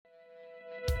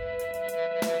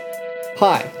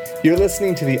Hi, you're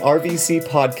listening to the RVC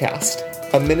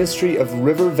Podcast, a ministry of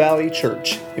River Valley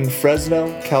Church in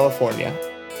Fresno, California.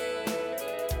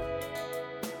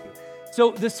 So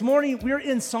this morning, we're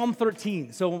in Psalm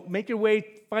 13. So find your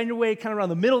way kind of around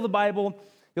the middle of the Bible.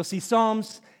 You'll see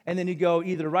Psalms, and then you go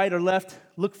either right or left.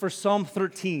 Look for Psalm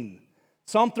 13.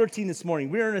 Psalm 13 this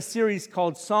morning. We're in a series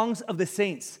called Songs of the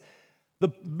Saints.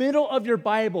 The middle of your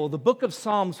Bible, the book of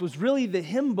Psalms, was really the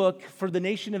hymn book for the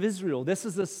nation of Israel. This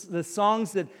is the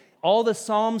songs that, all the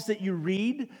Psalms that you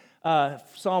read,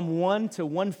 Psalm 1 to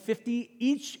 150,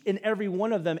 each and every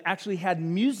one of them actually had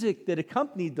music that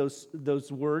accompanied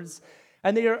those words.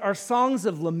 And they are songs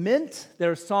of lament,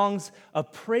 they're songs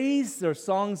of praise, they're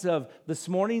songs of this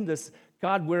morning, this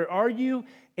God, where are you?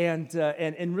 And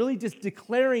really just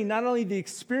declaring not only the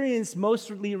experience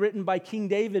mostly written by King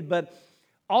David, but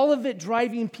all of it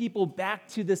driving people back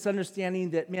to this understanding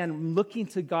that, man, I'm looking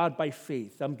to God by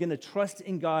faith. I'm going to trust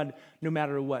in God no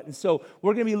matter what. And so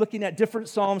we're going to be looking at different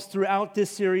Psalms throughout this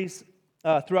series,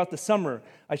 throughout the summer,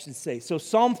 I should say. So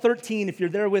Psalm 13, if you're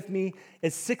there with me,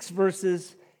 is 6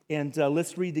 verses, and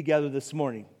let's read together this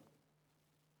morning.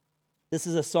 This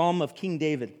is a psalm of King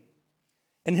David.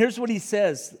 And here's what he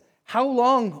says: "How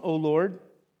long, O Lord,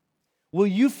 will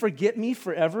you forget me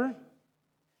forever?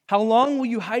 How long will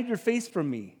you hide your face from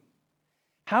me?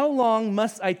 How long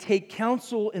must I take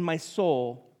counsel in my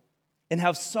soul and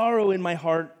have sorrow in my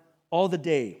heart all the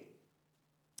day?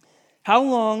 How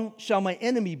long shall my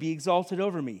enemy be exalted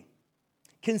over me?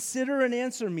 Consider and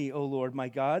answer me, O Lord my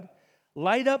God.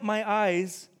 Light up my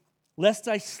eyes, lest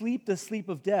I sleep the sleep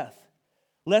of death.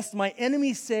 Lest my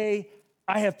enemies say,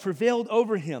 I have prevailed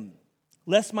over him.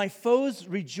 Lest my foes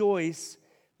rejoice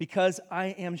because I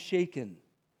am shaken.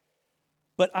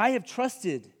 But I have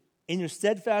trusted in your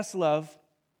steadfast love.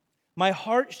 My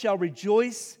heart shall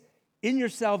rejoice in your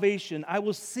salvation. I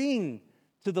will sing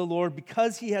to the Lord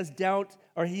because he has dealt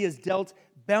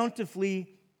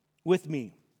bountifully with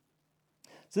me."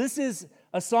 So this is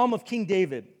a psalm of King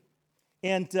David.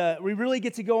 And we really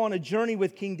get to go on a journey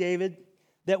with King David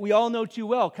that we all know too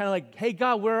well. Kind of like, hey,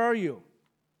 God, where are you?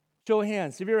 Show of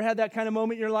hands. Have you ever had that kind of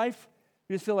moment in your life?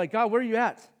 You just feel like, God, where are you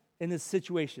at in this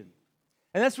situation?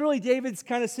 And that's really David's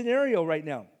kind of scenario right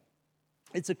now.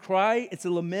 It's a cry, it's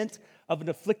a lament of an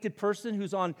afflicted person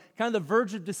who's on kind of the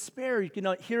verge of despair. You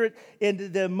can hear it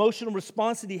in the emotional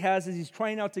response that he has as he's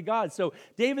crying out to God. So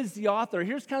David's the author.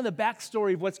 Here's kind of the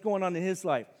backstory of what's going on in his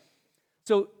life.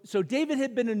 So David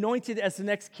had been anointed as the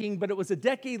next king, but it was a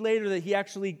decade later that he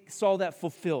actually saw that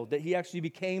fulfilled, that he actually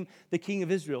became the king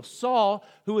of Israel. Saul,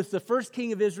 who was the first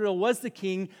king of Israel, was the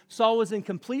king. Saul was in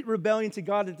complete rebellion to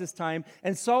God at this time,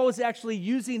 and Saul was actually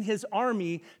using his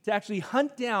army to actually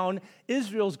hunt down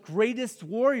Israel's greatest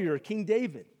warrior, King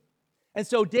David. And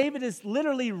so David is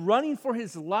literally running for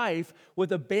his life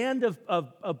with a band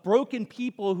of broken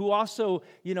people who also,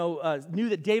 knew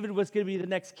that David was going to be the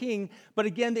next king. But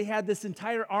again, they had this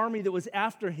entire army that was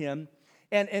after him.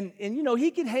 And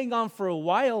he can hang on for a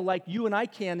while like you and I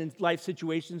can in life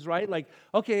situations, right? Like,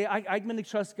 okay, I'm going to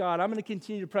trust God. I'm going to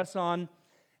continue to press on.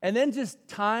 And then just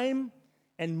time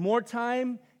and more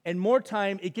time and more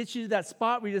time, it gets you to that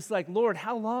spot where you're just like, Lord,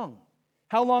 how long?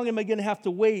 How long am I going to have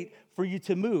to wait for you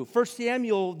to move? 1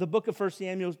 Samuel, the book of 1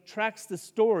 Samuel, tracks the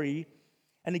story.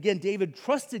 And again, David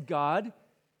trusted God.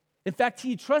 In fact,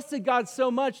 he trusted God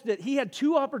so much that he had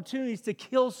 2 opportunities to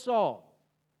kill Saul.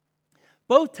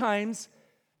 Both times,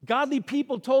 godly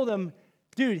people told him,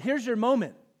 dude, here's your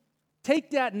moment.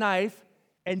 Take that knife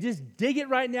and just dig it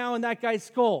right now in that guy's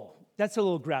skull. That's a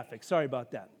little graphic. Sorry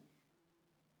about that.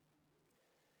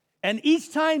 And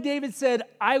each time David said,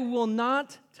 I will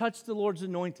not touch the Lord's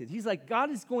anointed. He's like, God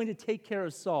is going to take care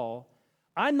of Saul.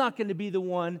 I'm not going to be the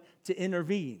one to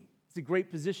intervene. It's a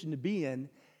great position to be in.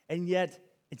 And yet,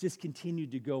 it just continued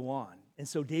to go on. And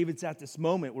so David's at this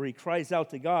moment where he cries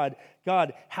out to God,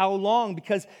 God, how long?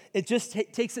 Because it just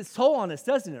takes its toll on us,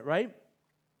 doesn't it, right?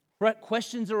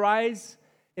 Questions arise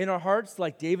in our hearts,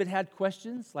 like David had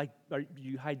questions, like, do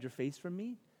you hide your face from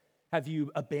me? Have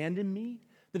you abandoned me?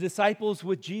 The disciples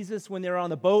with Jesus, when they were on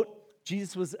the boat,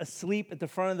 Jesus was asleep at the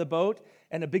front of the boat,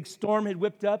 and a big storm had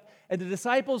whipped up. And the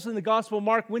disciples in the Gospel of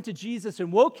Mark went to Jesus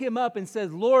and woke him up and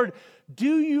said, Lord,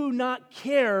 do you not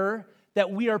care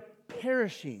that we are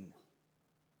perishing?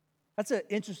 That's an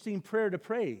interesting prayer to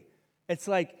pray. It's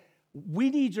like, we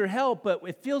need your help, but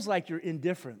it feels like you're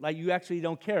indifferent, like you actually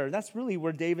don't care. And that's really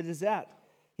where David is at.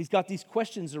 He's got these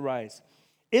questions arise.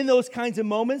 In those kinds of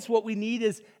moments, what we need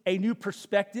is a new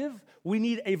perspective. We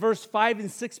need a verse 5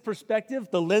 and 6 perspective,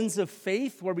 the lens of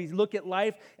faith, where we look at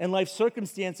life and life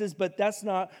circumstances, but that's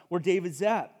not where David's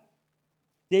at.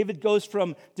 David goes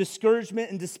from discouragement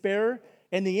and despair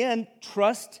In the end,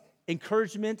 trust,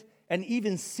 encouragement, and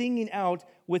even singing out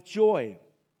with joy.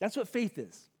 That's what faith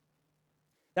is.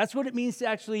 That's what it means to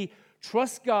actually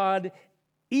trust God,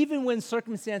 even when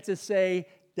circumstances say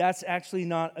that's actually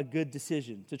not a good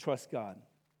decision to trust God.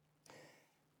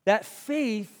 That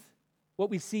faith, what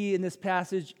we see in this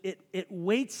passage, it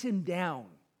weights him down.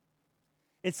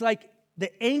 It's like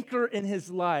the anchor in his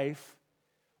life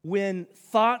when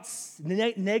thoughts,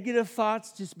 negative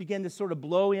thoughts just begin to sort of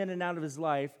blow in and out of his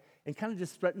life and kind of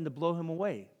just threaten to blow him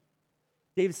away.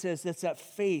 David says that's that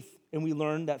faith, and we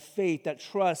learn that faith, that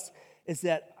trust, is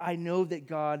that I know that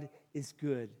God is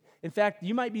good. In fact,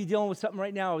 you might be dealing with something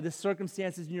right now, the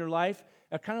circumstances in your life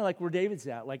are kind of like where David's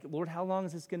at. Like, Lord, how long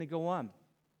is this going to go on?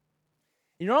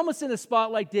 And you're almost in a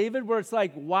spot like David where it's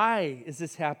like, why is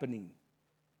this happening?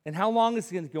 And how long is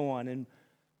it going to go on? And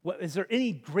is there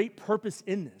any great purpose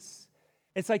in this?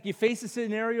 It's like you face a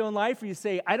scenario in life where you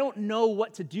say, I don't know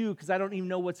what to do because I don't even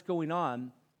know what's going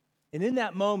on. And in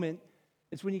that moment,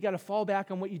 it's when you got to fall back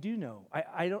on what you do know.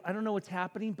 I don't know what's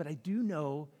happening, but I do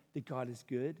know that God is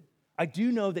good. I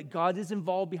do know that God is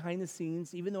involved behind the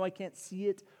scenes, even though I can't see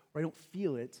it or I don't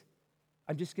feel it.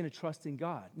 I'm just going to trust in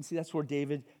God. And see, that's where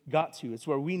David got to. It's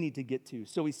where we need to get to.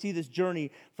 So we see this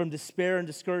journey from despair and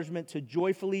discouragement to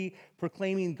joyfully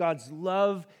proclaiming God's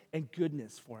love and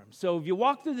goodness for him. So if you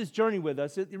walk through this journey with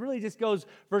us, it really just goes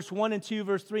verse 1 and 2,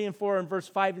 verse 3 and 4, and verse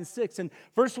 5 and 6. And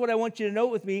first, what I want you to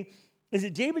note with me is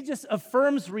that David just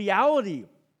affirms reality.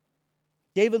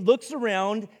 David looks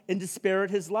around in despair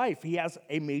at his life. He has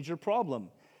a major problem.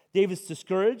 David's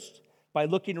discouraged by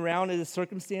looking around at his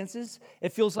circumstances.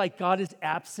 It feels like God is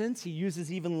absent. He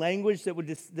uses even language that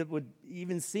would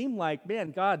even seem like,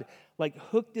 man, God, like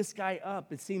hook this guy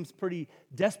up. It seems pretty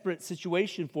desperate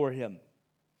situation for him.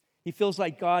 He feels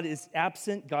like God is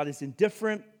absent, God is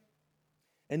indifferent.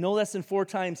 And no less than 4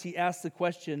 times he asks the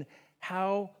question,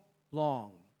 how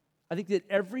long? I think that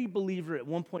every believer at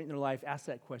one point in their life asks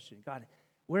that question. God,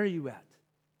 where are you at?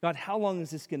 God, how long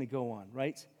is this going to go on,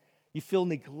 right? You feel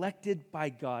neglected by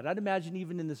God. I'd imagine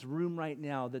even in this room right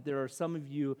now that there are some of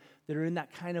you that are in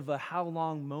that kind of a how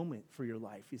long moment for your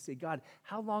life. You say, God,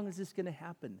 how long is this going to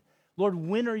happen? Lord,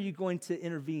 when are you going to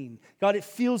intervene? God, it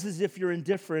feels as if you're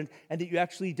indifferent and that you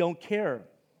actually don't care.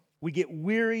 We get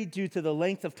weary due to the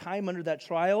length of time under that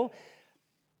trial.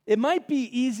 It might be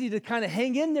easy to kind of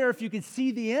hang in there if you could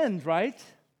see the end, right?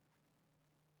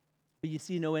 But you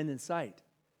see no end in sight.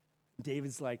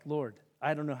 David's like, Lord,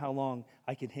 I don't know how long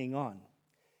I can hang on.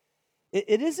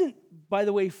 It isn't, by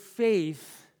the way,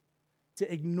 faith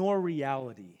to ignore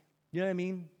reality. You know what I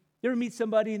mean? You ever meet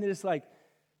somebody and they're just like,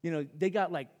 they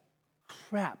got like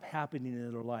crap happening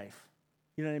in their life.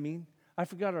 You know what I mean? I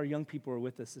forgot our young people are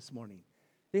with us this morning.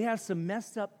 They have some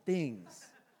messed up things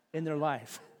in their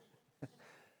life.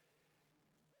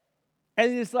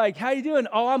 And it's like, how you doing?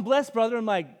 Oh, I'm blessed, brother. I'm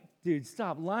like, dude,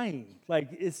 stop lying. Like,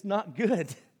 it's not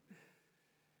good.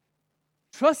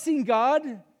 Trusting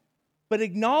God, but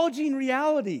acknowledging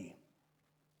reality.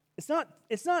 It's not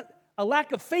a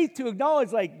lack of faith to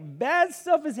acknowledge, like, bad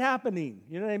stuff is happening.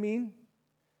 You know what I mean?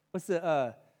 What's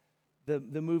the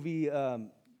movie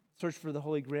Search for the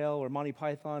Holy Grail or Monty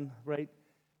Python, right?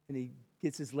 And he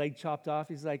gets his leg chopped off.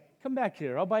 He's like, come back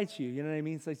here. I'll bite you. You know what I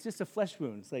mean? It's like, it's just a flesh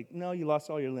wound. It's like, no, you lost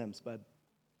all your limbs, bud.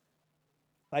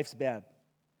 Life's bad.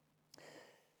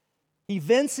 He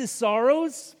vents his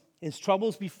sorrows, his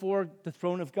troubles before the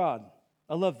throne of God.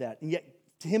 I love that. And yet,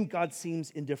 to him, God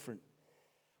seems indifferent.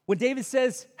 When David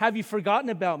says, have you forgotten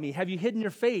about me? Have you hidden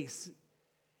your face?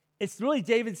 It's really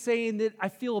David saying that I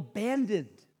feel abandoned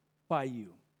by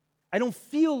you. I don't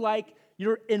feel like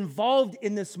you're involved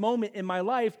in this moment in my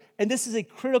life, and this is a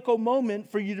critical moment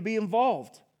for you to be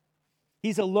involved.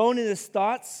 He's alone in his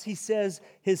thoughts. He says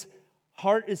his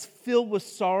heart is filled with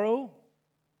sorrow.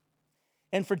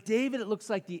 And for David, it looks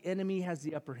like the enemy has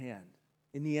the upper hand,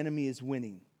 and the enemy is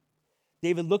winning.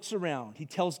 David looks around. He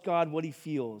tells God what he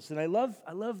feels. And I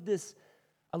love this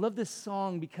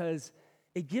song because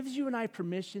it gives you and I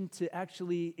permission to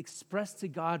actually express to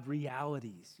God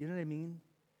realities. You know what I mean?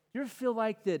 You ever feel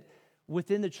like that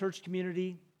within the church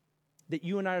community that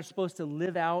you and I are supposed to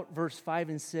live out verse 5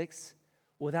 and 6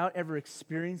 without ever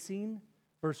experiencing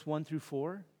verse 1 through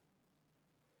 4?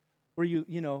 Where you've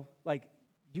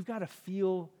got to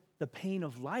feel the pain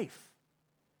of life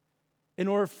in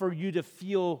order for you to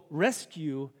feel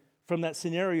rescue from that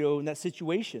scenario and that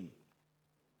situation.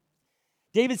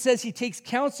 David says he takes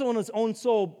counsel in his own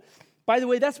soul. By the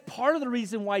way, that's part of the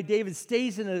reason why David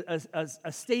stays in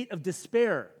a state of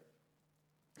despair.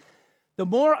 The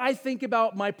more I think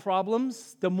about my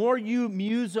problems, the more you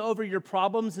muse over your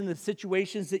problems and the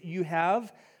situations that you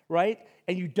have right?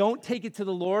 And you don't take it to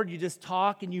the Lord, you just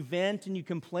talk and you vent and you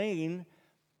complain,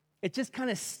 it just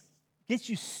kind of gets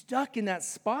you stuck in that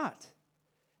spot.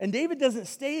 And David doesn't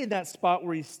stay in that spot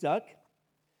where he's stuck.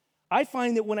 I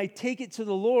find that when I take it to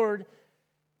the Lord,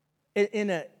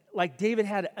 like David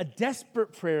had a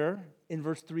desperate prayer in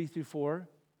verse 3 through 4,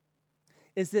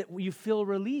 is that you feel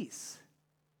release.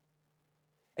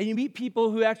 And you meet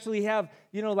people who actually have,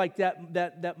 like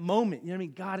that moment. You know what I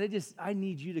mean? God, I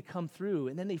need you to come through.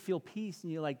 And then they feel peace,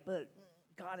 and you're like, but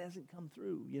God hasn't come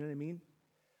through. You know what I mean?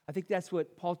 I think that's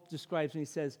what Paul describes when he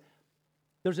says,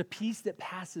 there's a peace that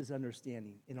passes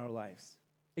understanding in our lives.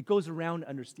 It goes around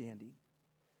understanding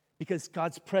because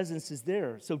God's presence is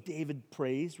there. So David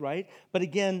prays, right? But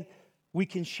again, we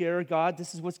can share, God,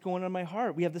 this is what's going on in my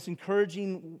heart. We have this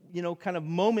encouraging, kind of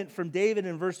moment from David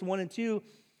in verse 1 and 2.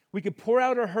 We could pour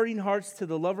out our hurting hearts to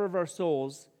the lover of our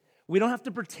souls. We don't have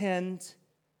to pretend.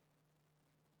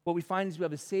 What we find is we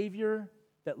have a Savior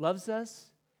that loves us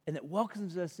and that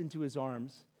welcomes us into his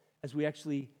arms as we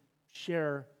actually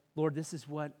share, Lord, this is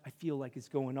what I feel like is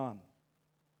going on.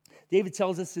 David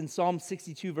tells us in Psalm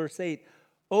 62, verse 8,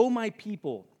 "O my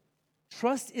people,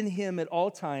 trust in him at all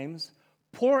times.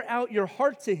 Pour out your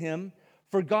heart to him,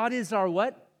 for God is our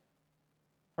what?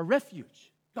 Our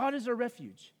refuge. God is our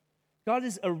refuge. God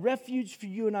is a refuge for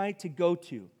you and I to go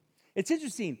to." It's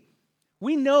interesting.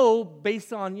 We know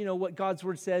based on, what God's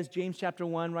word says, James chapter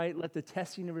 1, right? Let the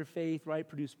testing of your faith, right,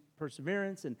 produce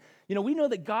perseverance. And, we know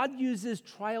that God uses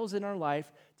trials in our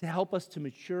life to help us to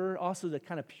mature, also to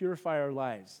kind of purify our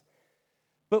lives.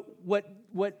 But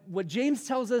what James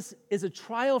tells us is a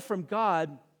trial from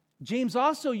God. James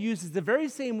also uses the very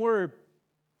same word,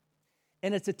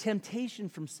 and it's a temptation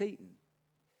from Satan.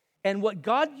 And what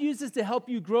God uses to help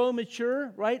you grow and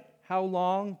mature, right? How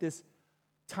long? This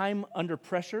time under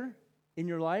pressure in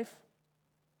your life.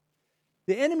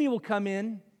 The enemy will come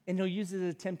in and he'll use it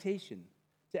as a temptation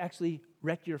to actually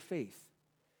wreck your faith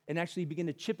and actually begin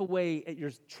to chip away at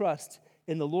your trust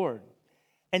in the Lord.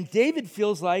 And David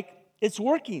feels like it's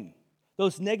working.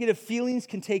 Those negative feelings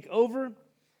can take over.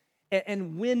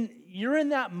 And when you're in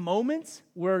that moment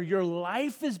where your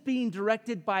life is being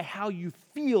directed by how you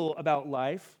feel about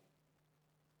life,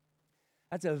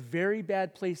 that's a very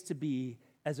bad place to be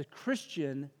as a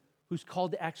Christian who's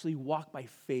called to actually walk by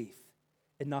faith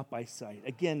and not by sight.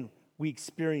 Again, we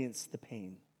experience the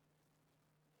pain.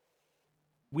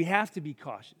 We have to be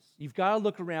cautious. You've got to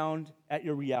look around at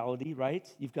your reality, right?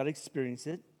 You've got to experience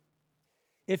it.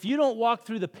 If you don't walk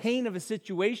through the pain of a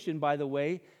situation, by the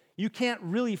way, you can't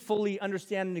really fully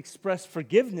understand and express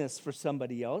forgiveness for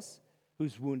somebody else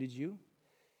who's wounded you.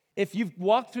 If you've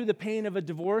walked through the pain of a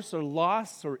divorce or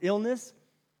loss or illness,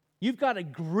 you've got to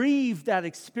grieve that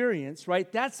experience, right?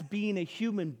 That's being a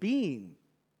human being.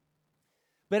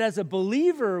 But as a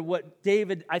believer, what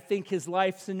David, I think his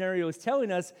life scenario is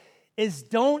telling us is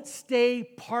don't stay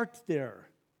parked there.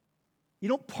 You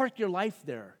don't park your life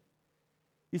there.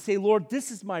 You say, Lord,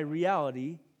 this is my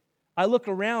reality. I look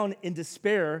around in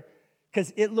despair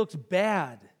because it looks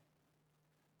bad.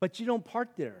 But you don't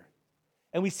park there.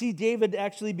 And we see David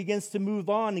actually begins to move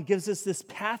on and gives us this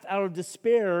path out of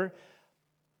despair.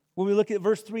 When we look at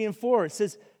verse 3 and 4, it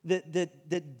says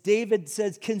that David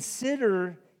says,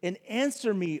 "Consider and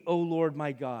answer me, O Lord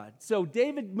my God." So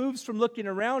David moves from looking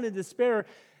around in despair,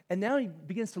 and now he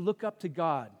begins to look up to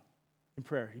God in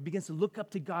prayer. He begins to look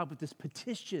up to God with this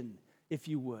petition, if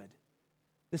you would.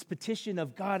 This petition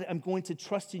of, God, I'm going to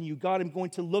trust in you. God, I'm going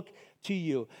to look to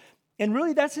you. And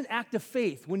really, that's an act of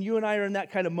faith when you and I are in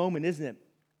that kind of moment, isn't it?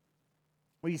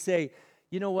 Where you say,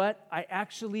 you know what?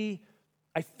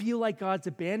 I feel like God's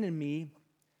abandoned me,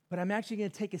 but I'm actually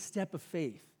going to take a step of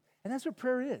faith. And that's what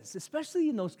prayer is, especially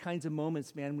in those kinds of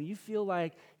moments, man, when you feel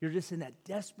like you're just in that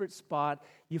desperate spot,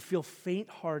 you feel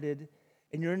faint-hearted,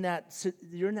 and you're in that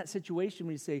situation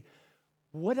where you say,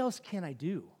 what else can I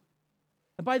do?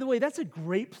 And by the way, that's a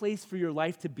great place for your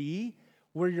life to be,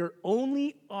 where your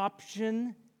only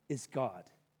option is God.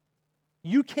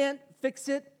 You can't fix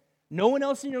it. No one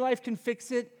else in your life can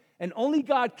fix it. And only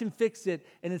God can fix it.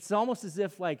 And it's almost as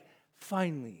if, like,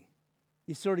 finally,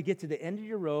 you sort of get to the end of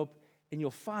your rope, and you'll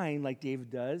find, like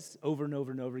David does, over and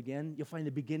over and over again, you'll find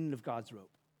the beginning of God's rope.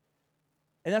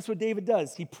 And that's what David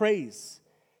does. He prays.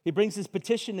 He brings his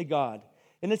petition to God.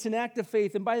 And it's an act of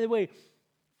faith. And by the way,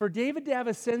 for David to have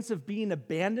a sense of being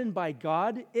abandoned by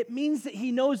God, it means that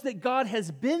he knows that God has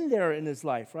been there in his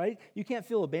life, right? You can't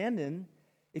feel abandoned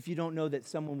if you don't know that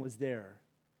someone was there.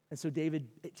 And so David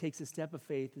takes a step of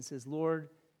faith and says, Lord,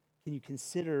 can you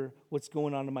consider what's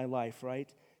going on in my life,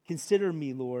 right? Consider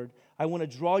me, Lord. I want to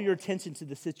draw your attention to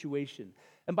the situation.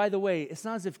 And by the way, it's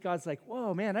not as if God's like,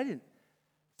 whoa, man,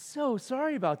 So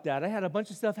sorry about that. I had a bunch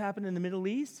of stuff happen in the Middle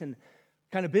East and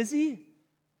kind of busy.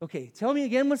 Okay, tell me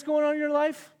again what's going on in your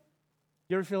life.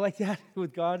 You ever feel like that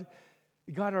with God?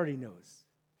 God already knows.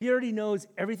 He already knows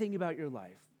everything about your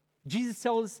life. Jesus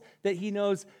tells us that he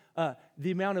knows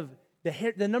the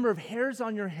number of hairs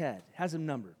on your head, has them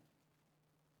numbered.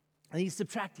 And he's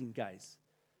subtracting, guys,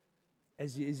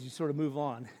 as you sort of move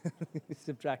on. He's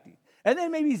subtracting. And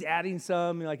then maybe he's adding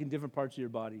some, like in different parts of your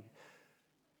body.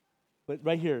 But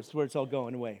right here is where it's all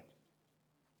going away.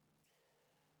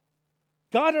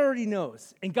 God already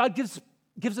knows, and God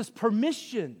gives us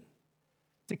permission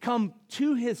to come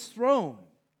to his throne.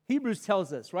 Hebrews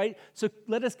tells us, right? So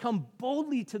let us come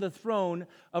boldly to the throne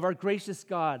of our gracious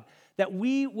God, that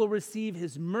we will receive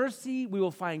his mercy, we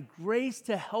will find grace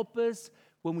to help us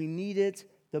when we need it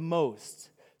the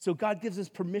most. So God gives us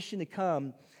permission to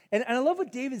come. And I love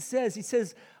what David says. He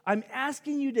says, I'm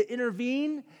asking you to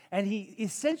intervene. And he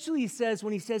essentially says,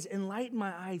 when he says, enlighten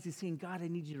my eyes, he's saying, God, I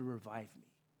need you to revive me.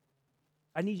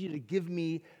 I need you to give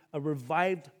me a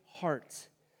revived heart.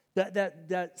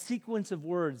 That sequence of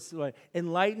words, like,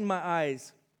 enlighten my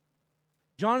eyes.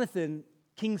 Jonathan,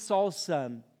 King Saul's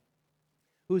son,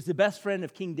 who was the best friend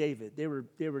of King David, they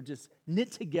were just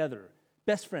knit together,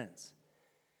 best friends.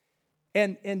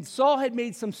 And Saul had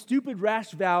made some stupid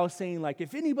rash vow saying, like,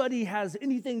 if anybody has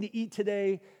anything to eat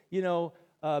today,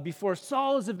 before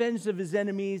Saul is avenged of his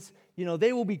enemies,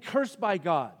 they will be cursed by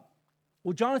God.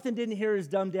 Well, Jonathan didn't hear his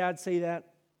dumb dad say that.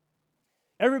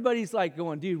 Everybody's like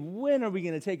going, dude, when are we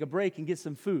going to take a break and get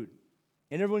some food?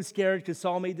 And everyone's scared because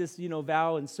Saul made this,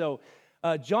 vow. And so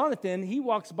Jonathan, he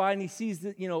walks by and he sees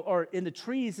that, or in the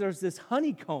trees, there's this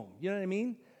honeycomb. You know what I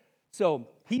mean? So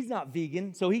he's not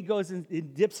vegan. So he goes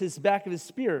and dips his back of his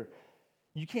spear.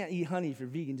 You can't eat honey if you're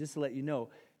vegan, just to let you know.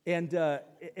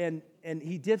 And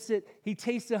he dips it. He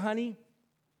tastes the honey.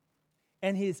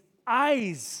 And his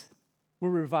eyes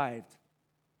were revived.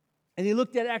 And he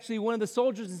looked at actually one of the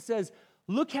soldiers and says,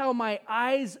 look how my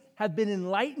eyes have been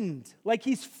enlightened. Like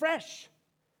he's fresh.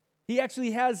 He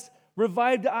actually has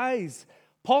revived eyes.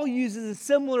 Paul uses a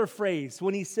similar phrase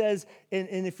when he says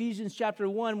in Ephesians chapter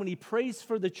 1, when he prays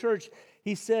for the church,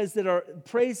 he says that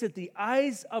prays that the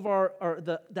eyes of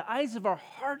the eyes of our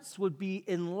hearts would be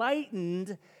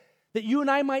enlightened, that you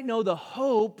and I might know the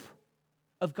hope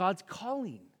of God's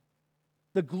calling,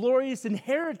 the glorious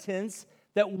inheritance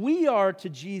that we are to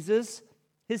Jesus,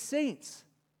 his saints.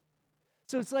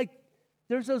 So it's like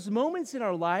there's those moments in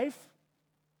our life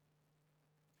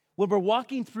when we're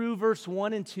walking through verse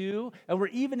 1 and 2, and we're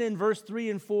even in verse 3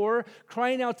 and 4,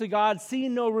 crying out to God,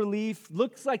 seeing no relief,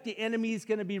 looks like the enemy is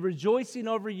going to be rejoicing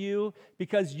over you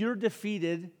because you're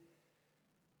defeated.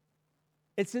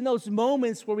 It's in those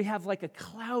moments where we have like a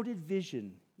clouded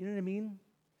vision, you know what I mean?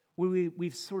 Where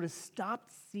we've sort of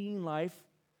stopped seeing life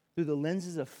through the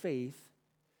lenses of faith.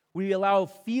 We allow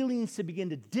feelings to begin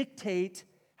to dictate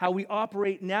how we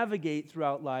operate, navigate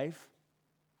throughout life.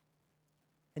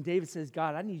 And David says,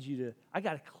 God, I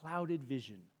got a clouded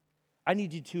vision. I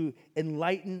need you to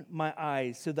enlighten my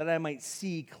eyes so that I might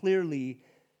see clearly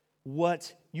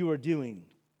what you are doing.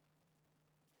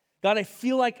 God, I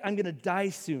feel like I'm going to die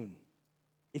soon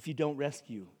if you don't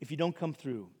rescue, if you don't come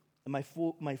through, and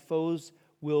my foes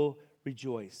will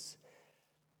rejoice.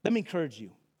 Let me encourage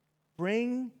you.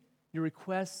 Bring your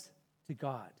requests to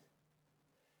God.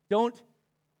 Don't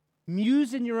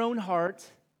muse in your own heart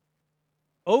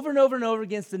over and over and over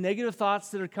against the negative thoughts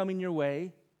that are coming your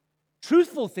way.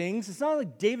 Truthful things. It's not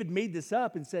like David made this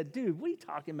up and said, dude, what are you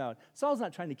talking about? Saul's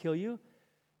not trying to kill you.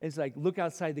 It's like, look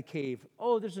outside the cave.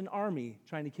 Oh, there's an army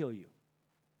trying to kill you.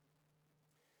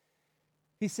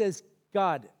 He says,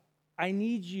 God, I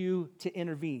need you to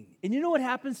intervene. And you know what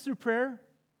happens through prayer?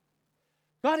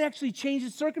 God actually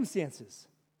changes circumstances.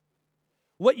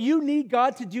 What you need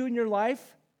God to do in your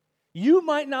life, you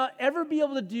might not ever be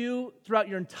able to do throughout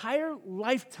your entire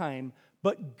lifetime,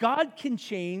 but God can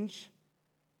change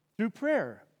through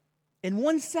prayer in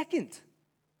 1 second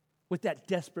with that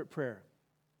desperate prayer.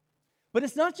 But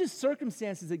it's not just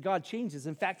circumstances that God changes.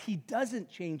 In fact, he doesn't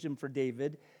change them for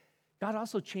David. God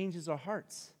also changes our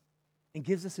hearts and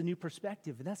gives us a new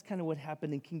perspective. And that's kind of what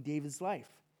happened in King David's life.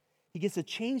 He gets a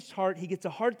changed heart. He gets a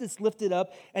heart that's lifted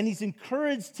up, and he's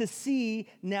encouraged to see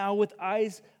now with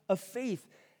eyes of faith.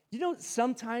 You know,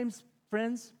 sometimes,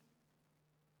 friends,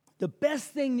 the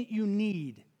best thing that you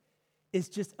need is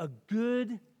just a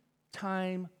good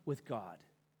time with God.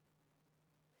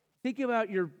 Think about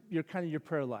your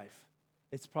prayer life.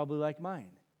 It's probably like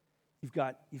mine. You've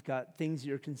got things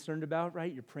you're concerned about,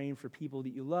 right? You're praying for people that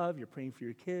you love. You're praying for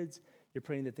your kids. You're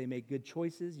praying that they make good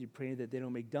choices. You're praying that they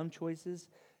don't make dumb choices.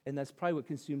 And that's probably what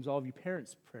consumes all of you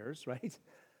parents' prayers, right?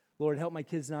 Lord, help my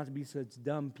kids not to be such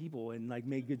dumb people and like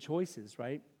make good choices,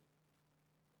 right?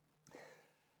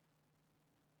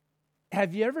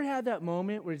 Have you ever had that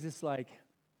moment where it's just like,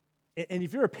 and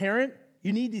if you're a parent,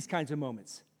 you need these kinds of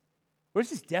moments where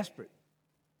it's just desperate.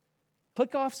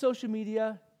 Click off social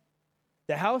media,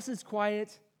 the house is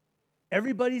quiet,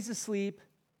 everybody's asleep,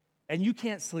 and you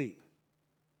can't sleep.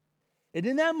 And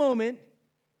in that moment,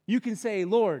 you can say,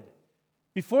 Lord,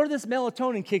 before this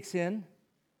melatonin kicks in,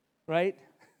 right,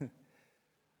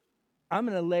 I'm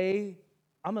gonna lay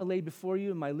before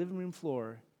you in my living room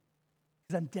floor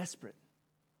because I'm desperate.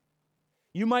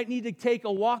 You might need to take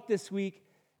a walk this week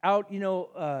out,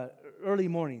 early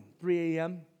morning, 3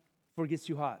 a.m., before it gets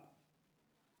too hot.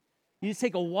 You just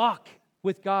take a walk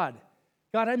with God.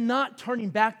 God, I'm not turning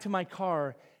back to my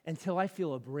car until I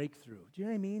feel a breakthrough. Do you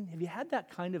know what I mean? Have you had that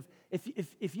kind of,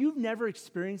 if you've never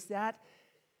experienced that,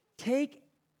 take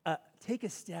a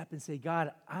step and say,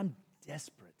 God, I'm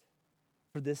desperate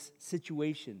for this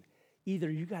situation.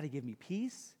 Either you got to give me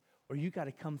peace or you got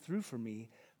to come through for me.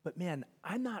 But man,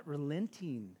 I'm not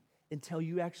relenting until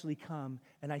you actually come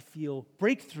and I feel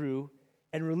breakthrough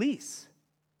and release.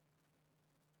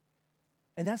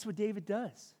 And that's what David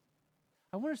does.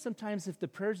 I wonder sometimes if the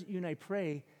prayers that you and I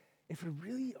pray, if we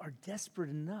really are desperate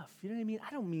enough. You know what I mean?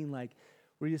 I don't mean like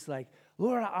we're just like,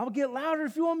 Lord, I'll get louder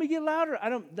if you want me to get louder.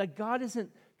 God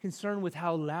isn't concerned with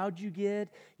how loud you get.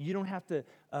 You don't have to,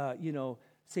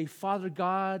 say Father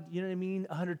God, you know what I mean,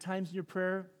 100 times in your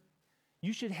prayer.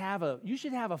 You should have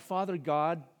a Father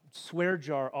God swear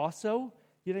jar also,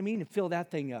 you know what I mean, and fill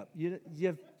that thing up. You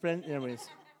have friends, anyways.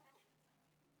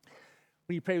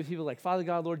 When you pray with people like Father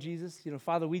God, Lord Jesus,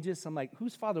 Father Weegis, I'm like,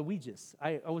 who's Father Weegis?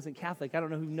 I wasn't Catholic. I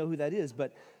don't know who that is,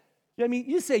 but you know what I mean?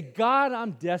 You say, God,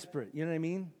 I'm desperate. You know what I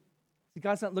mean? See,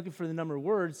 God's not looking for the number of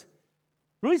words.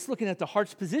 Really, he's looking at the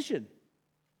heart's position.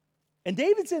 And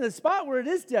David's in a spot where it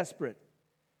is desperate.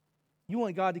 You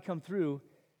want God to come through.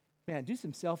 Man, do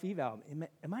some self-eval.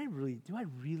 Do I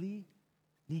really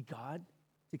need God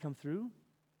to come through?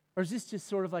 Or is this just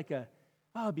sort of like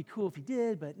it'd be cool if he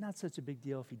did, but not such a big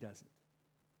deal if he doesn't?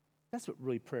 That's what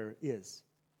really prayer is.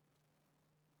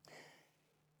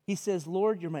 He says,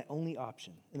 Lord, you're my only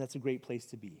option, and that's a great place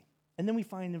to be. And then we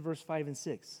find in verse 5 and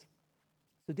 6.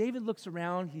 So David looks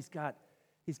around, he's got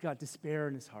despair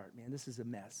in his heart. Man, this is a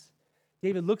mess.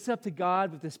 David looks up to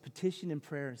God with this petition and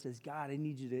prayer and says, God, I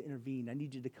need you to intervene. I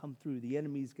need you to come through. The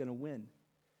enemy's going to win.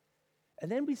 And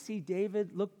then we see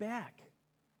David look back.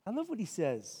 I love what he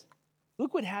says.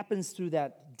 Look what happens through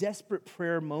that desperate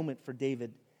prayer moment for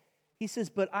David. He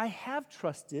says, but I have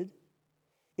trusted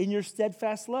in your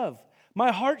steadfast love.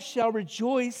 My heart shall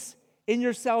rejoice in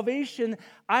your salvation.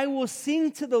 I will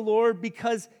sing to the Lord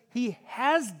because he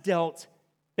has dealt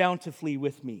bountifully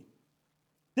with me.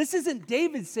 This isn't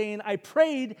David saying, I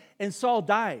prayed and Saul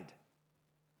died.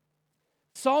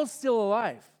 Saul's still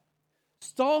alive.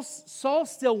 Saul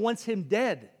still wants him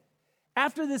dead.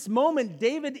 After this moment,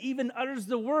 David even utters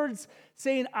the words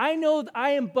saying, I know that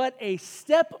I am but a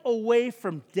step away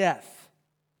from death.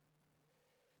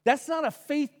 That's not a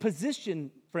faith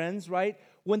position, friends, right?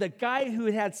 When the guy who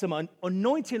had some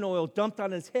anointing oil dumped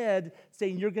on his head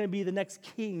saying, you're going to be the next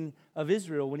king of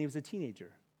Israel when he was a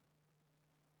teenager.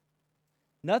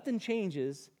 Nothing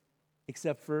changes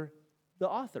except for the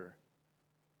author.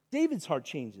 David's heart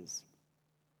changes.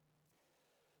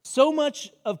 So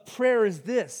much of prayer is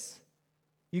this.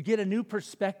 You get a new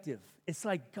perspective. It's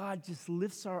like God just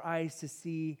lifts our eyes to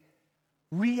see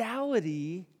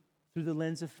reality through the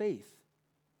lens of faith.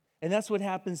 And that's what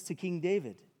happens to King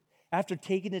David. After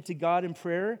taking it to God in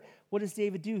prayer, what does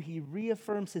David do? He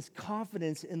reaffirms his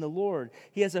confidence in the Lord.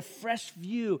 He has a fresh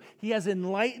view. He has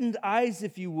enlightened eyes,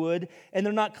 if you would, and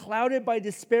they're not clouded by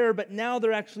despair, but now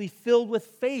they're actually filled with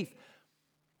faith.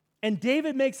 And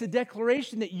David makes a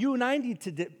declaration that you and I need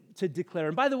to declare.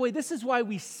 And by the way, this is why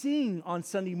we sing on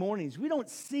Sunday mornings. We don't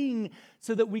sing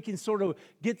so that we can sort of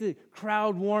get the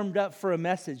crowd warmed up for a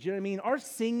message. You know what I mean? Our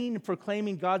singing and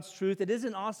proclaiming God's truth, it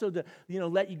isn't also to,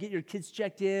 let you get your kids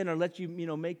checked in or let you,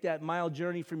 make that mile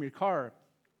journey from your car.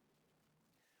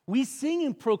 We sing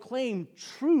and proclaim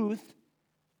truth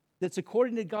that's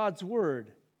according to God's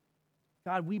word.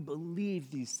 God, we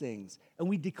believe these things, and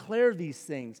we declare these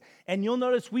things. And you'll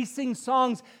notice we sing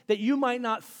songs that you might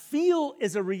not feel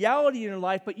is a reality in your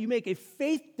life, but you make a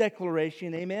faith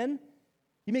declaration, amen?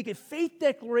 You make a faith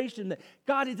declaration that,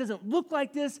 God, it doesn't look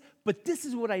like this, but this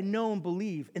is what I know and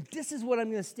believe, and this is what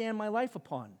I'm going to stand my life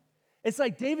upon. It's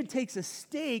like David takes a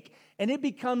stake, and it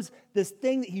becomes this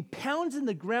thing that he pounds in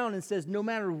the ground and says, no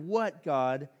matter what,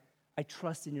 God, I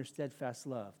trust in your steadfast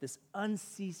love, this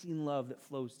unceasing love that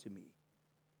flows to me.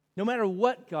 No matter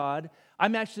what, God,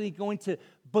 I'm actually going to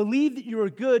believe that you are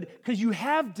good because you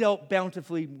have dealt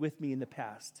bountifully with me in the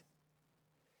past.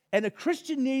 And a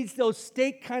Christian needs those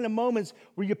stake kind of moments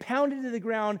where you pound into the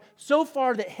ground so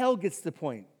far that hell gets to the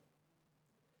point.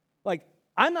 Like,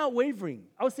 I'm not wavering.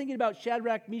 I was thinking about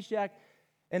Shadrach, Meshach,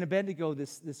 and Abednego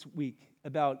this week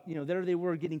about, there they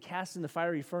were getting cast in the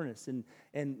fiery furnace. And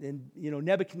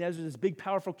Nebuchadnezzar, this big,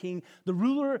 powerful king, the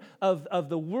ruler of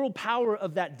the world power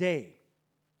of that day.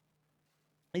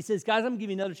 He says, guys, I'm going to give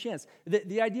you another chance.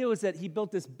 The idea was that he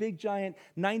built this big, giant,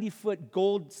 90-foot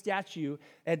gold statue,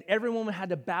 and everyone had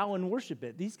to bow and worship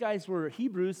it. These guys were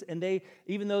Hebrews, and they,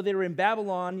 even though they were in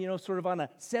Babylon, sort of on a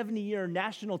 70-year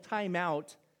national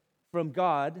timeout from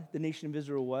God, the nation of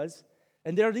Israel was,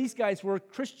 and there these guys were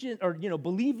Christian, or,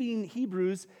 believing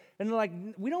Hebrews, and they're like,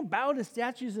 we don't bow to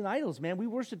statues and idols, man. We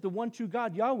worship the one true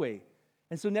God, Yahweh.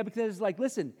 And so Nebuchadnezzar's like,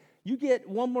 listen, you get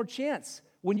one more chance.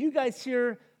 When you guys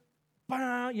hear, you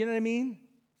know what I mean?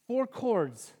 4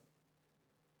 chords.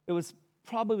 It was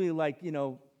probably like,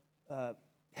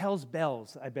 Hell's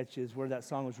Bells, I bet you, is where that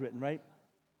song was written, right?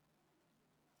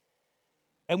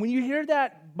 And when you hear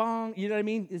that bong, you know what I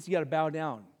mean? You got to bow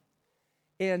down.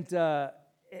 And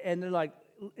they're like,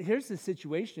 here's the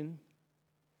situation.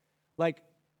 Like,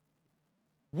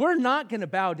 we're not going to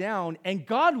bow down, and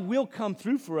God will come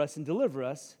through for us and deliver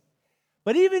us.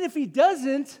 But even if he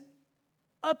doesn't,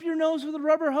 up your nose with a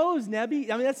rubber hose,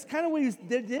 Nebby. I mean, that's kind of what he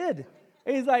did.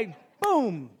 He's like,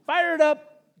 boom, fire it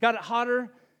up, got it hotter.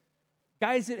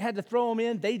 Guys that had to throw them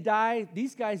in, they die.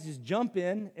 These guys just jump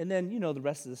in, and then you know the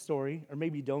rest of the story. Or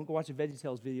maybe you don't. Go watch a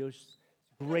VeggieTales video. It's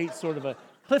great sort of a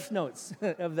Cliff Notes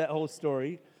of that whole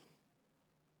story.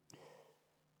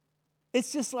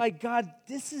 It's just like, God,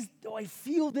 do I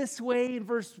feel this way in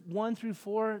verse 1 through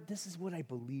 4? This is what I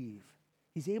believe.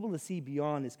 He's able to see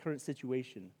beyond his current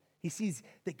situation. He sees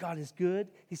that God is good.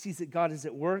 He sees that God is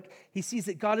at work. He sees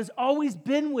that God has always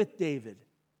been with David.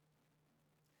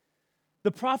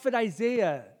 The prophet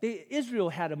Isaiah, Israel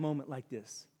had a moment like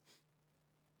this.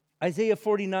 Isaiah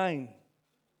 49,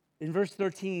 in verse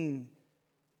 13,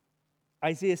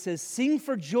 Isaiah says, sing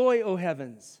for joy, O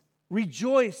heavens.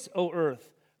 Rejoice, O earth.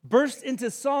 Burst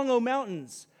into song, O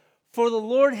mountains. For the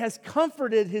Lord has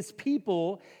comforted his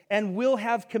people and will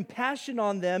have compassion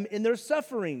on them in their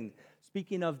suffering.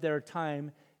 Speaking of their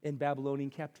time in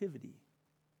Babylonian captivity.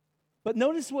 But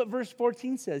notice what verse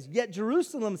 14 says. Yet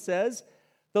Jerusalem says,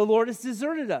 the Lord has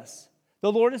deserted us.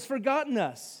 The Lord has forgotten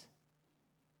us.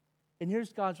 And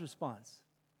here's God's response.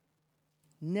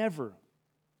 Never.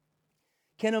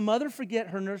 Can a mother forget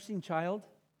her nursing child?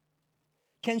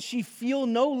 Can she feel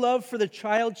no love for the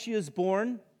child she has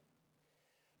born?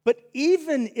 But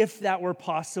even if that were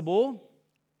possible,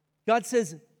 God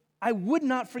says, I would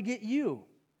not forget you.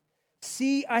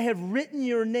 See, I have written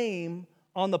your name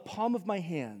on the palm of my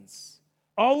hands.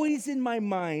 Always in my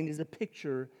mind is a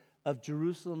picture of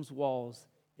Jerusalem's walls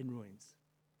in ruins.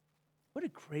 What a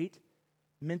great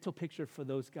mental picture for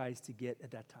those guys to get at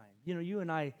that time. You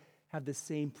and I have the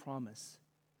same promise.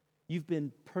 You've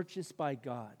been purchased by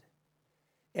God.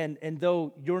 And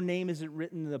though your name isn't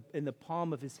written in the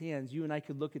palm of his hands, you and I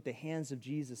could look at the hands of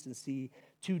Jesus and see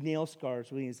 2 nail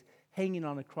scars when he's hanging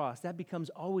on a cross. That becomes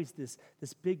always this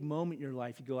big moment in your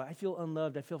life. You go, I feel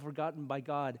unloved, I feel forgotten by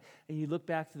God. And you look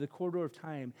back to the corridor of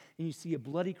time and you see a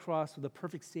bloody cross with a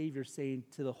perfect Savior saying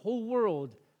to the whole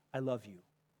world, I love you.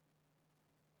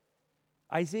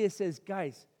 Isaiah says,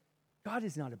 guys, God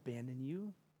has not abandoned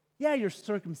you. Yeah, your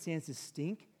circumstances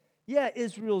stink. Yeah,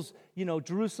 Israel's,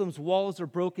 Jerusalem's walls are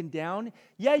broken down.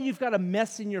 Yeah, you've got a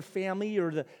mess in your family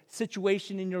or the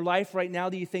situation in your life right now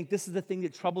that you think this is the thing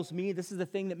that troubles me. This is the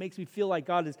thing that makes me feel like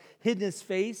God has hidden his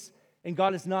face and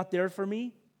God is not there for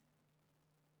me.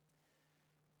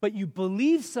 But you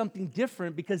believe something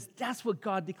different because that's what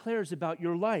God declares about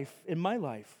your life and my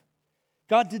life.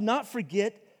 God did not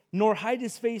forget nor hide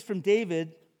his face from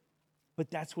David, but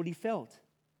that's what he felt.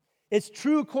 It's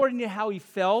true according to how he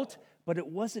felt, but it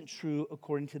wasn't true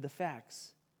according to the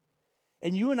facts.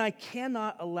 And you and I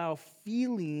cannot allow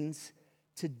feelings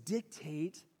to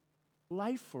dictate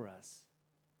life for us.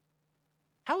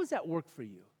 How does that work for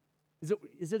you?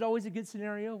 Is it always a good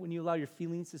scenario when you allow your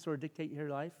feelings to sort of dictate your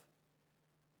life?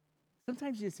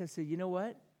 Sometimes you just have to say, you know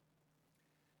what?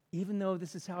 Even though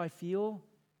this is how I feel,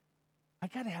 I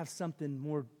got to have something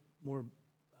more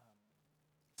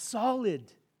solid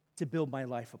to build my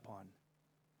life upon.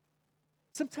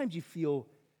 Sometimes you feel,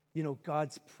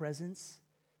 God's presence.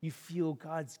 You feel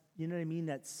God's,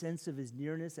 that sense of his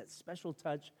nearness, that special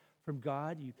touch from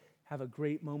God. You have a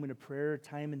great moment of prayer,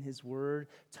 time in his word,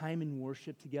 time in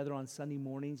worship together on Sunday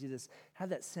mornings. You just have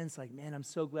that sense like, man, I'm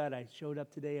so glad I showed up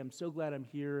today. I'm so glad I'm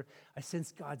here. I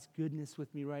sense God's goodness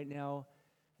with me right now.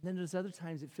 And then there's other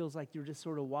times it feels like you're just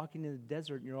sort of walking in the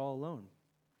desert and you're all alone.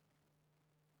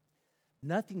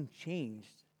 Nothing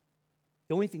changed.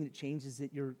 The only thing that changed is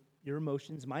that your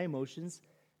emotions, my emotions,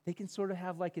 they can sort of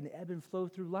have like an ebb and flow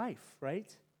through life, right?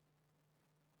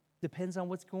 Depends on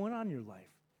what's going on in your life.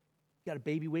 You got a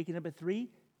baby waking up at 3,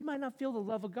 you might not feel the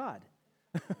love of God.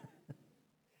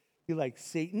 You're like,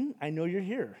 Satan, I know you're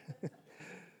here.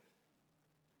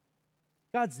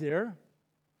 God's there.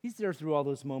 He's there through all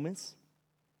those moments.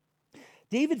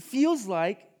 David feels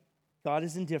like God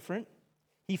is indifferent.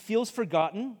 He feels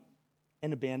forgotten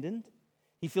and abandoned.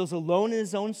 He feels alone in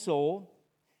his own soul,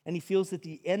 and he feels that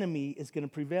the enemy is going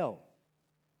to prevail.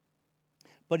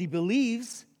 But he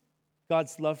believes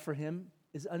God's love for him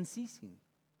is unceasing.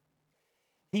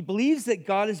 He believes that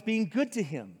God is being good to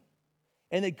him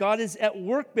and that God is at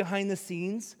work behind the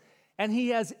scenes, and he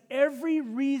has every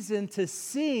reason to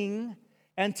sing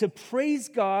and to praise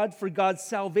God for God's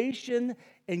salvation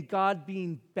and God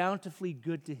being bountifully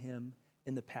good to him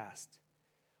in the past.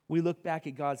 We look back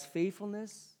at God's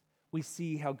faithfulness. We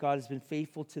see how God has been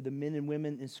faithful to the men and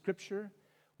women in Scripture.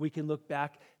 We can look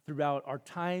back throughout our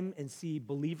time and see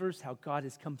believers, how God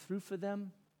has come through for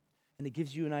them. And it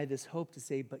gives you and I this hope to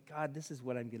say, but God, this is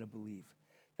what I'm going to believe.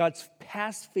 God's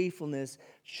past faithfulness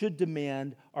should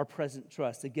demand our present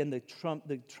trust. Again, the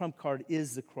trump card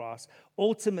is the cross.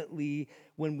 Ultimately,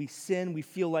 when we sin, we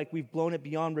feel like we've blown it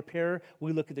beyond repair,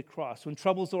 we look at the cross. When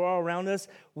troubles are all around us,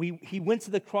 he went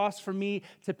to the cross for me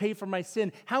to pay for my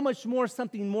sin. How much more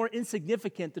something more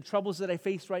insignificant, the troubles that I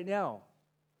face right now?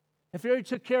 If he already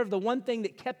took care of the one thing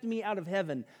that kept me out of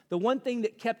heaven, the one thing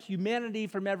that kept humanity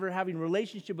from ever having a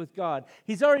relationship with God,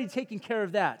 he's already taken care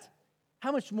of that.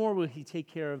 How much more will he take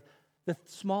care of the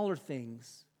smaller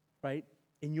things, right,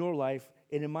 in your life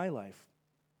and in my life?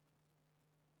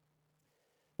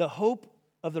 The hope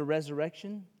of the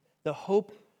resurrection, the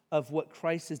hope of what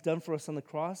Christ has done for us on the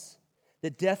cross,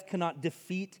 that death cannot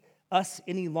defeat us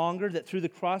any longer, that through the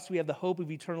cross we have the hope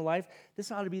of eternal life, this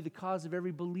ought to be the cause of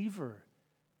every believer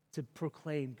to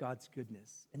proclaim God's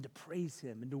goodness and to praise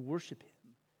him and to worship him.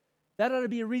 That ought to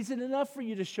be a reason enough for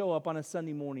you to show up on a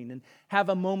Sunday morning and have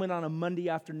a moment on a Monday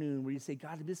afternoon where you say,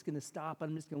 God, I'm just going to stop.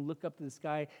 I'm just going to look up to the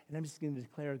sky and I'm just going to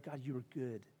declare, God, you are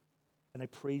good. And I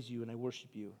praise you and I worship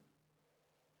you.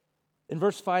 In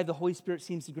verse 5, the Holy Spirit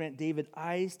seems to grant David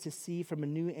eyes to see from a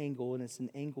new angle, and it's an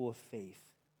angle of faith.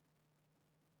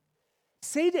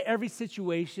 Say to every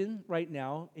situation right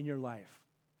now in your life,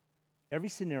 every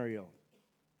scenario,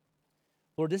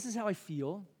 Lord, this is how I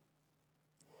feel,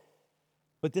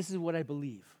 but this is what I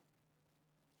believe.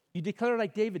 You declare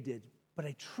like David did, but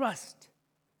I trust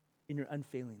in your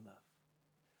unfailing love.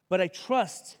 But I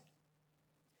trust.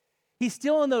 He's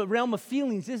still in the realm of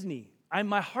feelings, isn't he?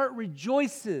 My heart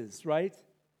rejoices, right?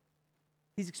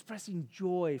 He's expressing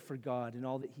joy for God and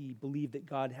all that he believed that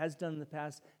God has done in the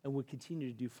past and would continue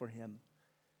to do for him.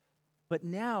 But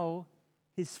now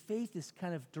his faith is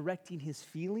kind of directing his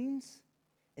feelings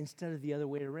instead of the other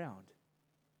way around.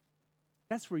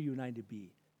 That's where you and I need to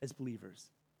be as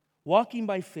believers. Walking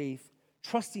by faith,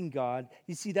 trusting God.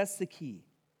 You see, that's the key.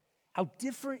 How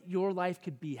different your life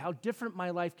could be, how different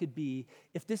my life could be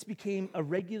if this became a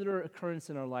regular occurrence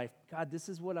in our life. God, this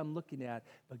is what I'm looking at,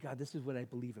 but God, this is what I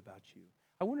believe about you.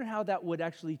 I wonder how that would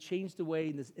actually change the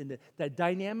way in the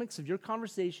dynamics of your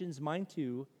conversations, mine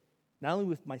too, not only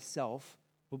with myself,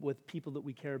 but with people that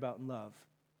we care about and love.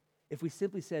 If we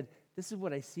simply said, this is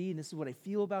what I see and this is what I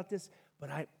feel about this, but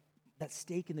that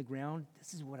stake in the ground,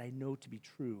 this is what I know to be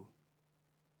true.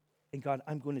 And God,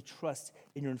 I'm going to trust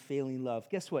in your unfailing love.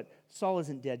 Guess what? Saul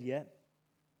isn't dead yet.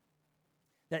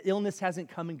 That illness hasn't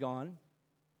come and gone,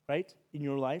 right, in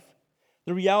your life.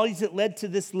 The realities that led to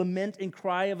this lament and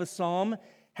cry of a psalm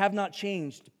have not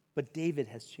changed, but David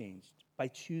has changed by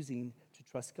choosing to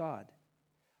trust God.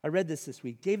 I read this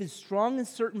week. David's strong and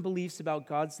certain beliefs about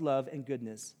God's love and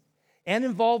goodness and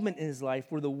involvement in his life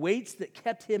were the weights that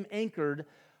kept him anchored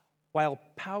while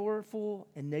powerful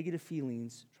and negative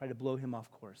feelings try to blow him off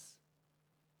course.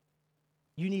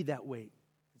 You need that weight.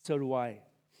 So do I.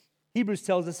 Hebrews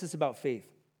tells us this about faith.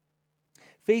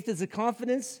 Faith is the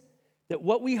confidence that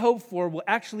what we hope for will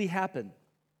actually happen.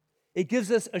 It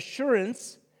gives us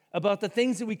assurance about the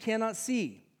things that we cannot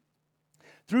see.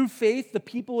 Through faith, the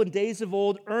people in days of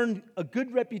old earned a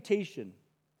good reputation.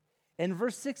 In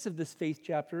verse 6 of this faith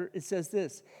chapter, it says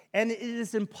this, and it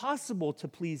is impossible to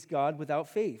please God without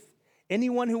faith.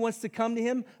 Anyone who wants to come to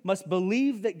him must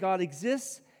believe that God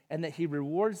exists and that he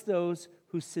rewards those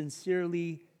who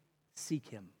sincerely seek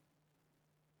him.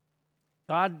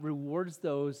 God rewards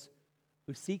those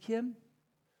who seek him,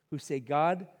 who say,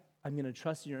 God, I'm going to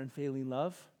trust in your unfailing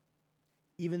love.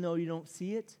 Even though you don't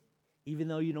see it, even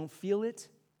though you don't feel it,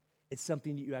 it's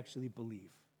something that you actually believe.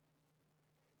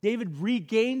 David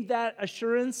regained that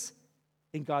assurance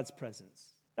in God's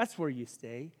presence. That's where you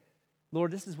stay.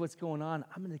 Lord, this is what's going on.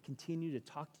 I'm going to continue to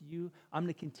talk to you. I'm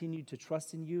going to continue to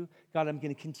trust in you. God, I'm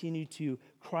going to continue to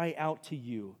cry out to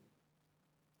you.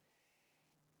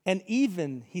 And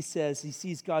even, he says, he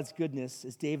sees God's goodness,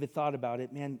 as David thought about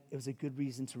it, man, it was a good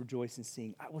reason to rejoice and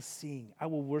sing. I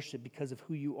will worship because of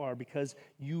who you are, because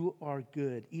you are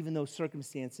good. Even though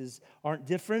circumstances aren't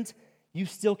different, you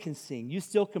still can sing. You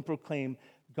still can proclaim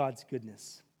God's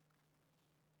goodness.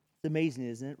 It's amazing,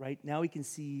 isn't it, right? Now we can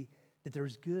see that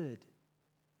there's good.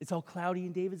 It's all cloudy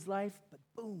in David's life, but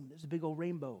boom, there's a big old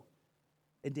rainbow.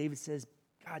 And David says,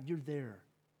 God, you're there.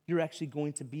 You're actually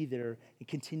going to be there and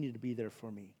continue to be there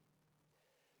for me.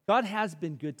 God has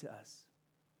been good to us.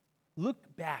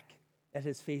 Look back at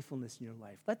his faithfulness in your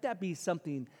life. Let that be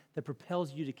something that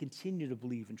propels you to continue to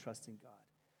believe and trust in God.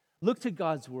 Look to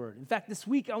God's word. In fact, this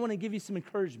week I want to give you some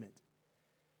encouragement.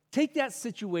 Take that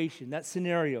situation, that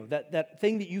scenario, that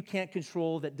thing that you can't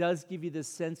control that does give you this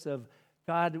sense of,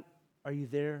 God, are you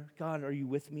there? God, are you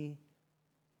with me?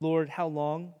 Lord, how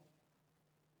long?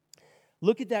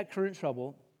 Look at that current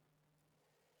trouble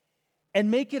and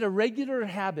make it a regular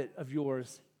habit of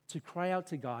yours to cry out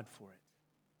to God for it.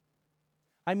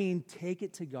 I mean, take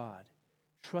it to God.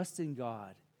 Trust in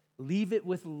God. Leave it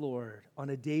with the Lord on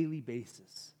a daily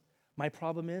basis. My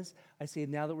problem is, I say,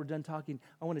 now that we're done talking,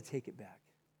 I want to take it back.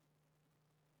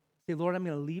 Say, Lord, I'm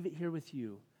going to leave it here with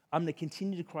you. I'm going to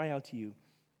continue to cry out to you.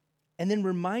 And then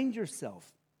remind yourself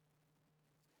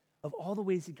of all the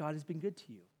ways that God has been good to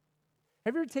you.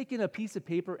 Have you ever taken a piece of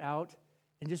paper out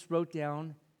and just wrote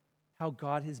down how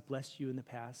God has blessed you in the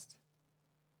past?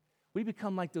 We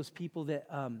become like those people that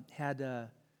had,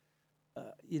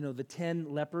 the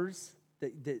 10 lepers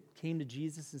that came to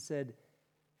Jesus and said,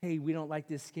 hey, we don't like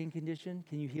this skin condition.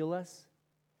 Can you heal us?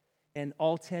 And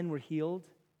all 10 were healed.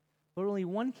 But only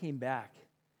one came back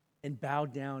and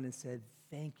bowed down and said,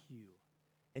 thank you.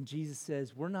 And Jesus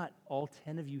says, we're not all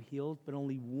 10 of you healed, but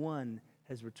only one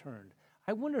has returned.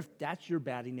 I wonder if that's your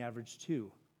batting average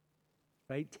too,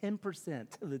 right?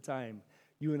 10% of the time,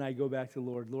 you and I go back to the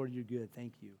Lord. Lord, you're good.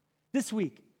 Thank you. This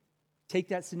week, take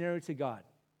that scenario to God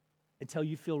until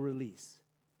you feel release,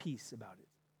 peace about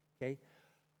it, okay?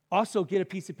 Also, get a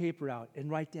piece of paper out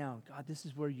and write down, God, this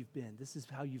is where you've been. This is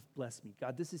how you've blessed me.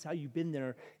 God, this is how you've been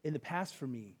there in the past for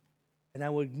me. And I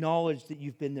will acknowledge that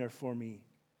you've been there for me.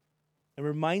 And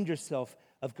remind yourself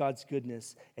of God's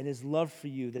goodness and his love for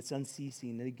you that's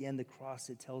unceasing. And again, the cross,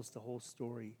 it tells the whole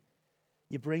story.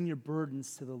 You bring your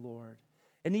burdens to the Lord.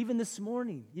 And even this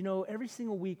morning, every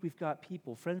single week we've got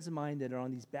people, friends of mine that are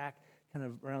on these back, kind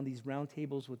of around these round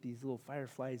tables with these little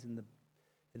fireflies in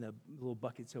the little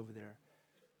buckets over there.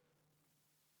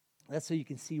 That's so you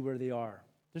can see where they are.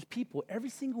 There's people every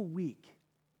single week.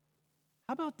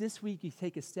 How about this week you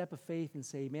take a step of faith and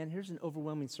say, man, here's an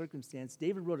overwhelming circumstance.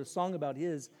 David wrote a song about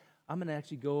his. I'm going to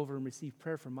actually go over and receive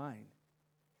prayer for mine.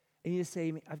 And you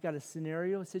say, I've got a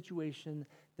scenario, a situation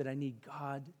that I need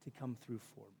God to come through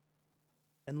for me.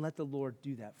 And let the Lord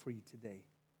do that for you today.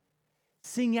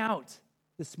 Sing out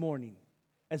this morning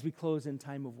as we close in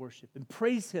time of worship and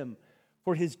praise him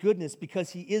for his goodness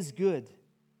because he is good.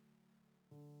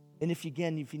 And if you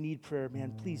need prayer,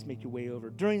 man, please make your way over.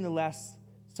 During the last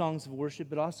songs of worship,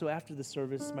 but also after the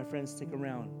service, my friends, stick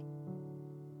around.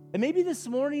 And maybe this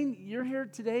morning, you're here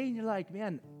today and you're like,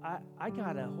 man, I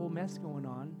got a whole mess going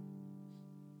on,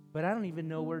 but I don't even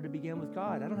know where to begin with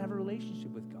God. I don't have a relationship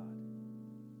with God.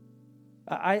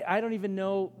 I don't even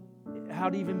know how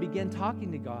to even begin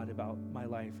talking to God about my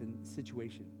life and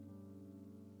situation.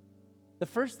 The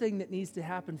first thing that needs to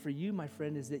happen for you, my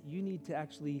friend, is that you need to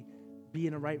actually be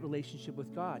in a right relationship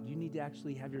with God. You need to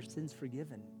actually have your sins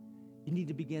forgiven. You need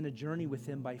to begin a journey with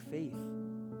him by faith.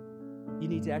 You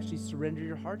need to actually surrender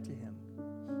your heart to him.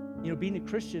 Being a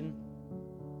Christian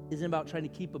isn't about trying to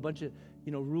keep a bunch of,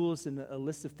 rules and a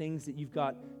list of things that you've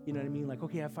got, like,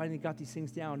 okay, I finally got these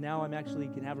things down. Now I'm actually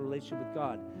can have a relationship with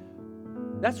God.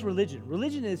 That's religion.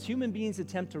 Religion is human beings'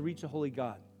 attempt to reach a holy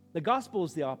God. The gospel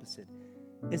is the opposite,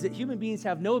 is that human beings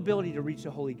have no ability to reach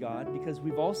a holy God because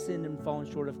we've all sinned and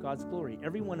fallen short of God's glory.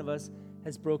 Every one of us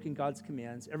has broken God's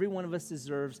commands. Every one of us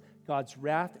deserves God's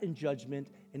wrath and judgment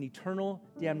and eternal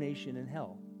damnation in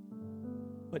hell.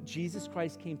 But Jesus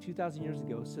Christ came 2,000 years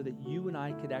ago so that you and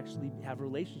I could actually have a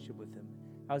relationship with him.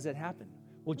 How does that happen?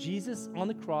 Well, Jesus on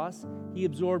the cross, he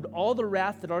absorbed all the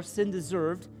wrath that our sin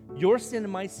deserved, your sin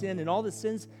and my sin, and all the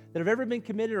sins that have ever been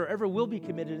committed or ever will be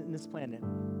committed in this planet.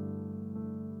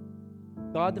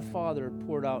 God the Father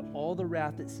poured out all the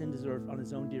wrath that sin deserved on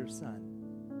his own dear Son.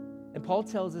 And Paul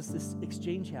tells us this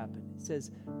exchange happened. He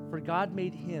says, for God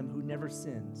made him who never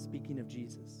sinned, speaking of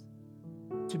Jesus,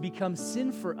 to become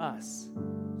sin for us,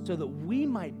 so that we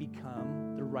might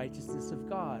become the righteousness of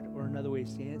God. Or another way of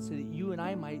saying it, so that you and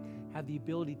I might have the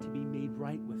ability to be made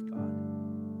right with God.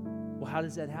 Well, how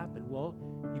does that happen? Well,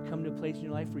 you come to a place in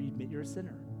your life where you admit you're a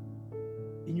sinner.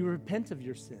 And you repent of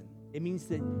your sin. It means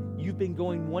that you've been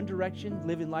going one direction,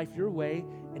 living life your way,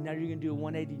 and now you're going to do a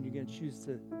 180 and you're going to choose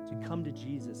to come to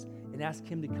Jesus and ask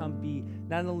him to come be,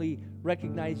 not only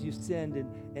recognize you sinned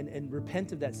and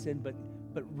repent of that sin, but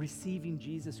receiving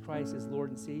Jesus Christ as Lord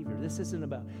and Savior. This isn't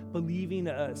about believing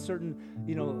a certain,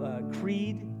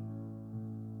 creed.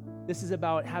 This is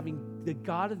about having the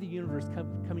God of the universe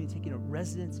coming and taking a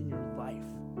residence in your life,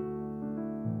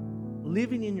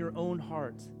 living in your own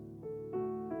heart,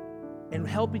 and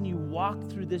helping you walk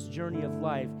through this journey of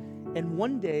life. And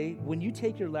one day, when you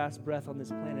take your last breath on this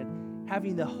planet,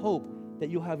 having the hope that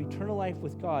you'll have eternal life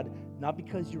with God, not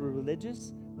because you were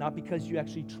religious, not because you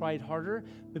actually tried harder,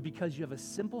 but because you have a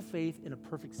simple faith in a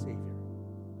perfect Savior.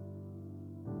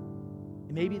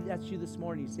 And maybe that's you this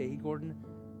morning. You say, hey, Gordon,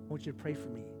 I want you to pray for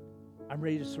me. I'm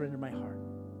ready to surrender my heart.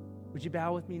 Would you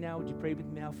bow with me now? Would you pray with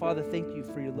me now? Father, thank you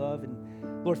for your love.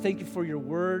 And Lord, thank you for your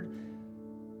word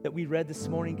that we read this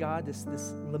morning, God, this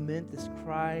lament, this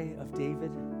cry of David.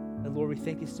 And Lord, we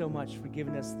thank you so much for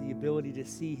giving us the ability to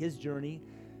see his journey.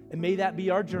 And may that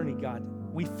be our journey, God.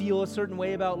 We feel a certain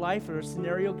way about life or a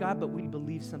scenario, God, but we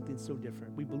believe something so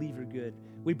different. We believe you're good.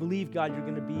 We believe, God,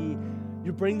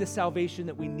 you're bringing the salvation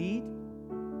that we need.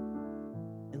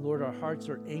 And Lord, our hearts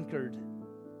are anchored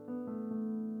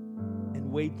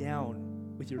and weighed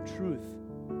down with your truth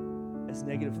as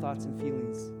negative thoughts and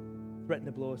feelings threaten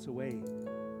to blow us away.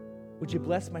 Would you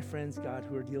bless my friends, God,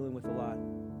 who are dealing with a lot?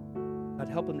 God,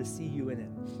 help them to see you in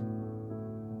it.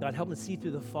 God, help them to see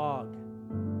through the fog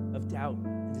of doubt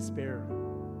and despair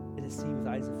and to see with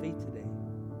eyes of faith today.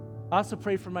 I also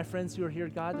pray for my friends who are here.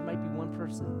 God, there might be one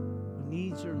person who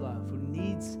needs your love, who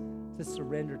needs to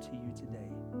surrender to you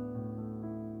today.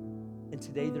 And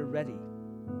today they're ready.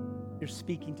 You're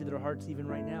speaking to their hearts even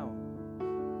right now.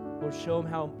 Lord, show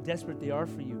them how desperate they are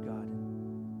for you, God.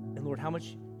 And Lord, how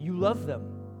much you love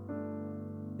them,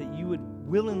 that you would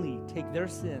willingly take their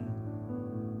sin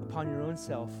upon your own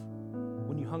self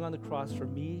when you hung on the cross for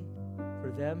me,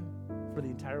 for them, for the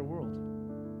entire world.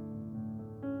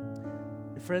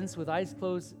 And friends, with eyes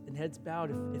closed and heads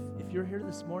bowed, if you're here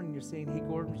this morning, you're saying, hey,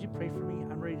 Gordon, would you pray for me?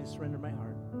 I'm ready to surrender my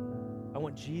heart. I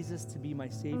want Jesus to be my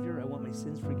Savior. I want my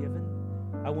sins forgiven.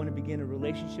 I want to begin a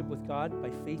relationship with God by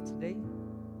faith today.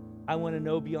 I want to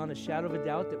know beyond a shadow of a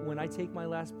doubt that when I take my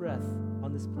last breath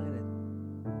on this planet,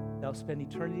 that I'll spend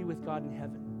eternity with God in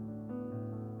heaven.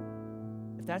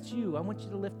 If that's you, I want you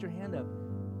to lift your hand up.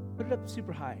 Put it up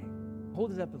super high.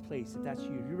 Hold it up in place if that's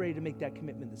you. If you're ready to make that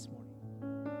commitment this morning.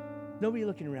 Nobody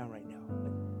looking around right now,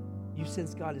 but you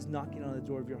sense God is knocking on the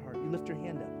door of your heart. You lift your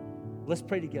hand up. Let's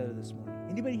pray together this morning.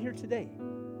 Anybody here today?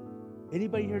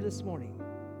 Anybody here this morning?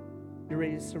 You're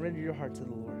ready to surrender your heart to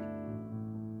the Lord.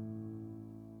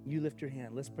 You lift your hand.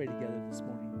 Let's pray together this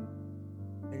morning.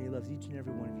 And he loves each and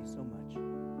every one of you so much.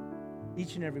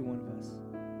 Each and every one of us.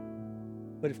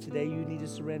 But if today you need to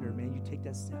surrender, man, you take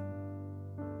that step.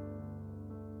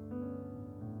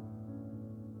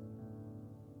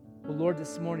 Well, Lord,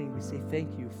 this morning we say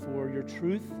thank you for your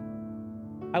truth.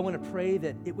 I want to pray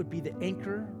that it would be the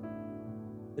anchor,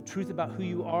 the truth about who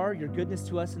you are, your goodness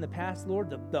to us in the past,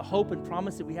 Lord, the hope and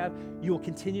promise that we have. You will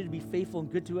continue to be faithful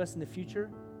and good to us in the future.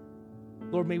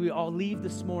 Lord, may we all leave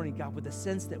this morning, God, with a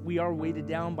sense that we are weighted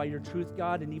down by your truth,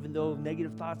 God, and even though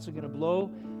negative thoughts are going to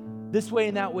blow this way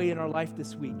and that way in our life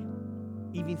this week,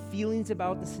 even feelings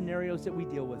about the scenarios that we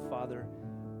deal with, Father,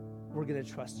 we're going to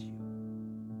trust you.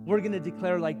 We're going to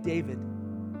declare like David,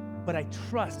 but I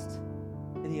trust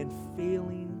in the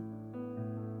unfailing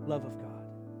love of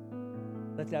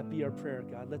God. Let that be our prayer,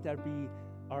 God. Let that be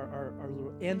our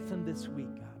little anthem this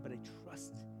week, God, but I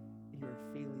trust in your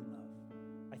unfailing love.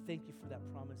 I thank you for that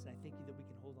promise, and I thank you that we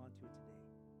can hold on to it today.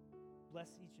 Bless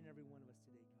each and every one of us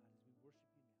today.